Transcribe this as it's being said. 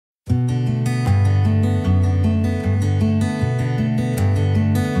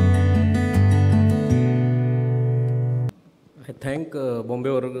thank Bombay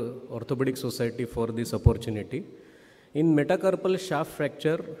Orthopaedic Society for this opportunity. In metacarpal shaft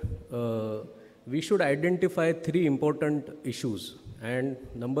fracture, we should identify three important issues. And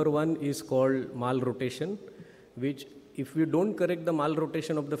number one is called malrotation, which if we don't correct the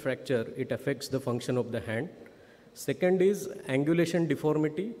malrotation of the fracture, it affects the function of the hand. Second is angulation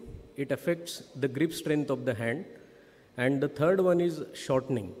deformity. It affects the grip strength of the hand. And the third one is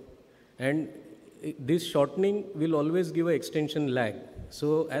shortening. And this shortening will always give an extension lag.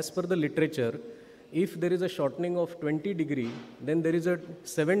 So as per the literature, if there is a shortening of 20 degree, then there is a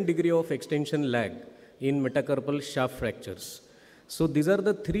 7 degree of extension lag in metacarpal shaft fractures. So these are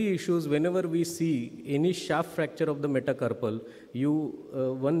the three issues whenever we see any shaft fracture of the metacarpal,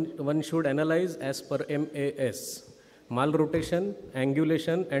 one should analyze as per MAS, malrotation,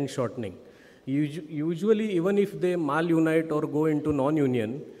 angulation and shortening. Usually even if they malunite or go into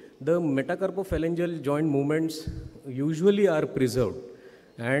non-union, the metacarpophalangeal joint movements usually are preserved.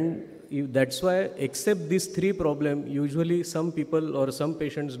 And that's why, except these three problems, usually some people or some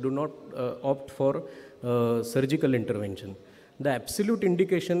patients do not opt for surgical intervention. The absolute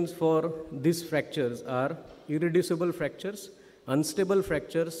indications for these fractures are irreducible fractures, unstable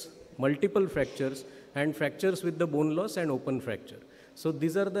fractures, multiple fractures, and fractures with the bone loss and open fracture. So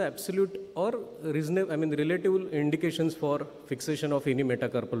these are the absolute or reasonable, relative indications for fixation of any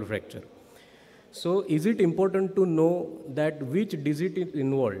metacarpal fracture. So is it important to know that which digit is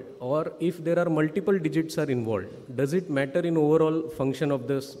involved, or if there are multiple digits are involved, does it matter in overall function of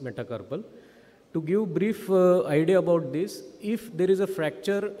this metacarpal? To give brief idea about this, if there is a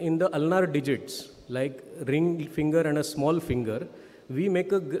fracture in the ulnar digits, like ring finger and a small finger, we make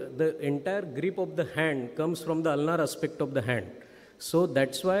the entire grip of the hand comes from the ulnar aspect of the hand. So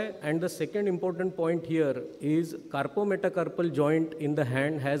that's why, and the second important point here is carpometacarpal joint in the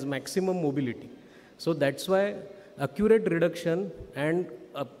hand has maximum mobility. So that's why accurate reduction and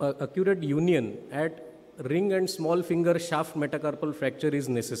accurate union at ring and small finger shaft metacarpal fracture is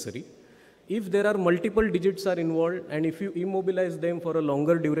necessary. If there are multiple digits are involved and if you immobilize them for a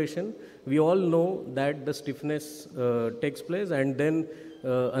longer duration, we all know that the stiffness takes place, and then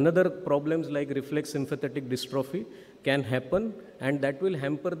another problems like reflex sympathetic dystrophy can happen, and that will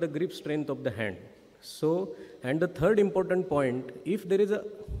hamper the grip strength of the hand. So, and the third important point, if there is a,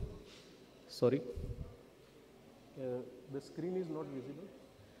 sorry, the screen is not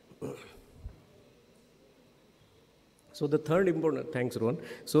visible. So the third important, thanks Rohan.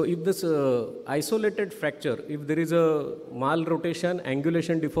 So if this isolated fracture, if there is a malrotation,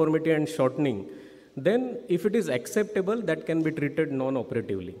 angulation deformity and shortening, then if it is acceptable, that can be treated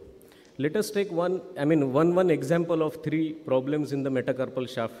non-operatively. Let us take one example of three problems in the metacarpal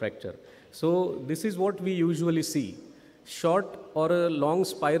shaft fracture. So this is what we usually see. Short or a long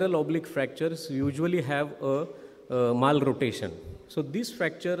spiral oblique fractures usually have a malrotation. So these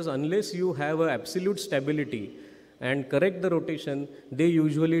fractures, unless you have a absolute stability and correct the rotation, they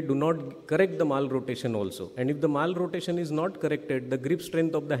usually do not correct the malrotation also. And if the malrotation is not corrected, the grip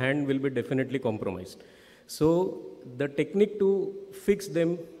strength of the hand will be definitely compromised. So the technique to fix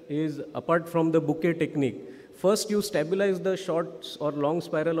them is, apart from the bouquet technique, first you stabilize the short or long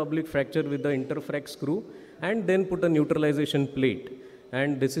spiral oblique fracture with the interfrac screw and then put a neutralization plate.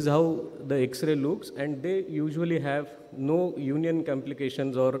 And this is how the X-ray looks, and they usually have no union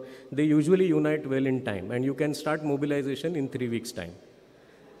complications, or they usually unite well in time, and you can start mobilization in 3 weeks' time.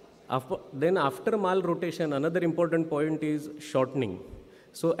 Then after malrotation, another important point is shortening.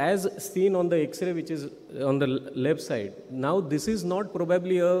 So as seen on the X-ray, which is on the left side, now this is not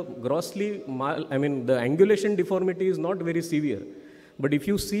probably a grossly, the angulation deformity is not very severe. But if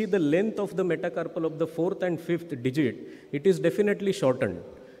you see the length of the metacarpal of the 4th and 5th digit, it is definitely shortened.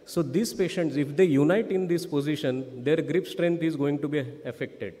 So these patients, if they unite in this position, their grip strength is going to be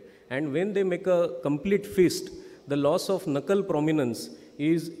affected. And when they make a complete fist, the loss of knuckle prominence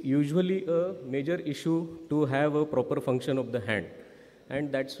is usually a major issue to have a proper function of the hand.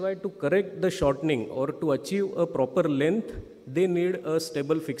 And that's why to correct the shortening or to achieve a proper length, they need a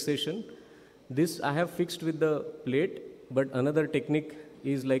stable fixation. This I have fixed with the plate. But another technique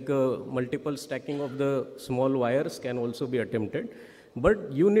is like a multiple stacking of the small wires can also be attempted.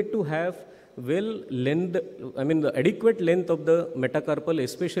 But you need to have the adequate length of the metacarpal,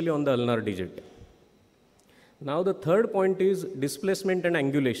 especially on the ulnar digit. Now the third point is displacement and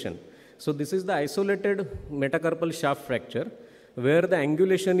angulation. So this is the isolated metacarpal shaft fracture, where the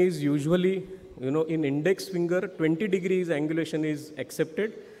angulation is usually, in index finger, 20 degrees angulation is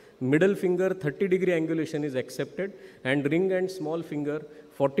accepted. Middle finger 30 degree angulation is accepted, and ring and small finger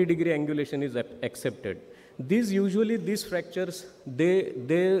 40 degree angulation is accepted. These fractures, they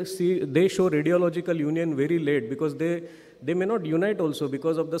show radiological union very late because they they may not unite also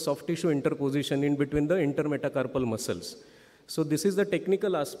because of the soft tissue interposition in between the intermetacarpal muscles. So this is the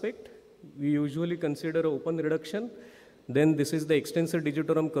technical aspect. We usually consider open reduction. Then this is the extensor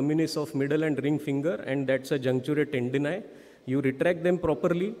digitorum communis of middle and ring finger, and that's a juncture tendini. You retract them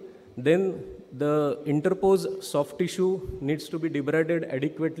properly. Then the interposed soft tissue needs to be debrided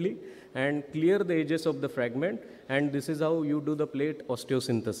adequately and clear the edges of the fragment, and this is how you do the plate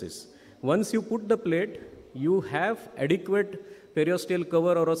osteosynthesis. Once you put the plate, you have adequate periosteal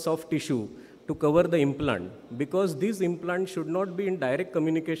cover or a soft tissue to cover the implant, because these implants should not be in direct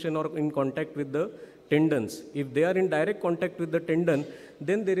communication or in contact with the tendons. If they are in direct contact with the tendon,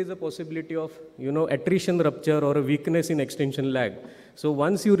 then there is a possibility of attrition rupture or a weakness in extension lag. So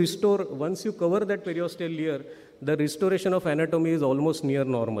once you cover that periosteal layer, the restoration of anatomy is almost near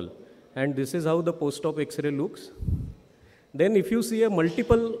normal. And this is how the post-op X-ray looks. Then if you see a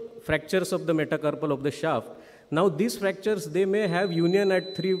multiple fractures of the metacarpal of the shaft, now these fractures, they may have union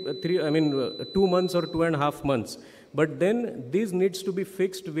at 2 months or 2.5 months. But then these needs to be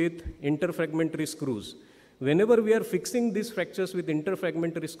fixed with interfragmentary screws. Whenever we are fixing these fractures with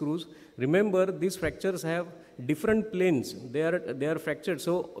interfragmentary screws, remember these fractures have different planes. They are fractured.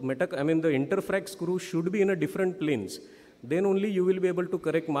 So the interfrag screw should be in a different planes. Then only you will be able to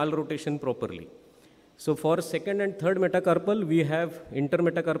correct malrotation properly. So for second and third metacarpal, we have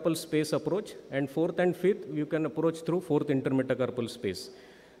intermetacarpal space approach, and fourth and fifth, you can approach through fourth intermetacarpal space.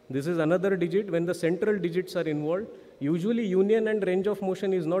 This is another digit. When the central digits are involved, usually union and range of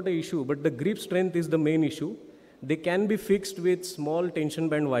motion is not an issue, but the grip strength is the main issue. They can be fixed with small tension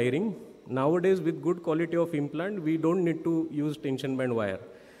band wiring. Nowadays, with good quality of implant, we don't need to use tension band wire.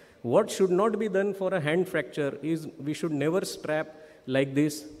 What should not be done for a hand fracture is we should never strap like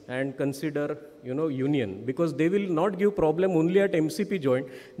this and consider union, because they will not give problem only at MCP joint,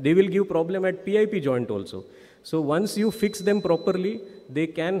 they will give problem at PIP joint also. So once you fix them properly, they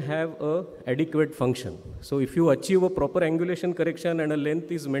can have a adequate function. So if you achieve a proper angulation correction and a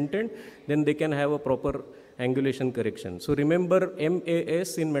length is maintained, then they can have a proper angulation correction. So remember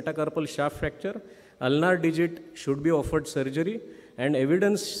MAS in metacarpal shaft fracture, ulnar digit should be offered surgery, and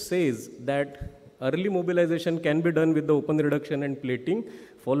evidence says that early mobilization can be done with the open reduction and plating,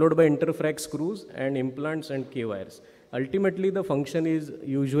 followed by interfrag screws and implants and K-wires. Ultimately, the function is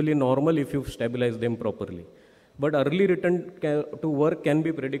usually normal if you stabilize them properly. But early return to work can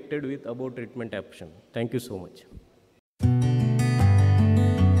be predicted with above treatment option. Thank you so much.